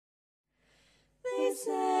They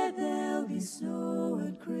said there'll be snow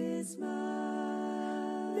at Christmas.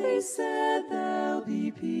 They said there'll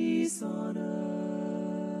be peace on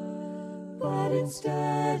earth. But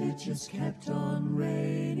instead it just kept on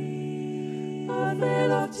raining, a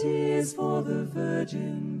veil of tears for the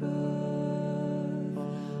virgin birth.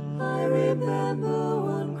 I remember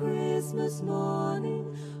one Christmas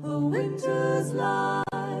morning, a winter's light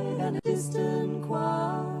and a distant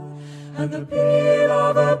choir, and the peal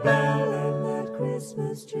of a bell and that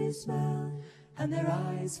Christmas tree smell, and their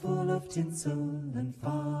eyes full of tinsel and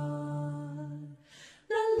fun.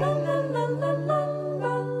 La la la la la la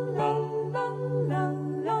la la la la la la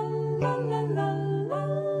la la la la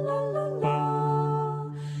la.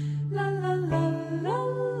 La la la la la la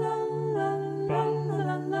la la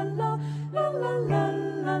la la la la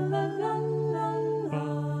la la la.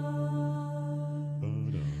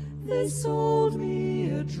 They sold me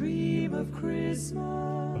a dream of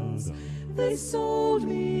Christmas. They sold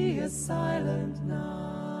me a silent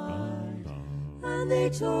night, and they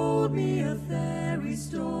told me a fairy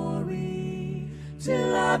story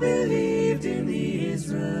till I believed in the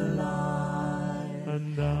Israelite.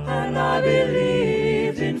 And I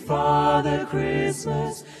believed in Father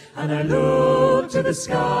Christmas, and I looked to the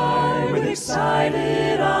sky with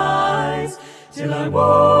excited eyes, till I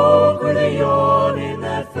woke with a yawn in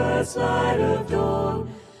that first light of dawn,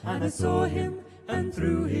 and I saw him and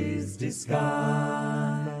through his disguise.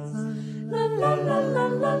 La la la la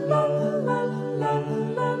la la la la la la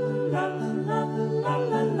la la la la la.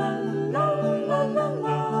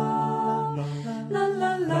 La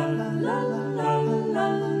la la la la la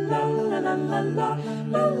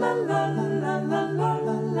la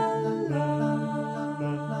la la la.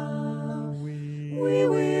 We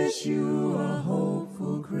wish you a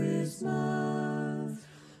hopeful Christmas.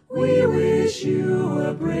 We wish you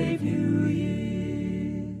a brave new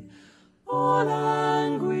year. All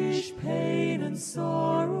anguish, pain, and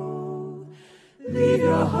sorrow, leave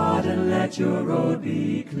your heart and let your road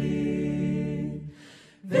be clear.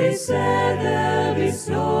 They said there'll be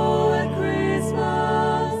snow at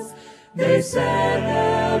Christmas. They said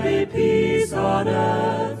there'll be peace on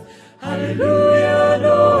earth. Hallelujah,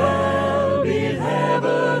 Noel, be it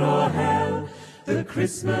heaven or hell, the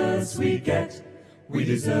Christmas we get, we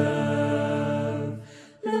deserve.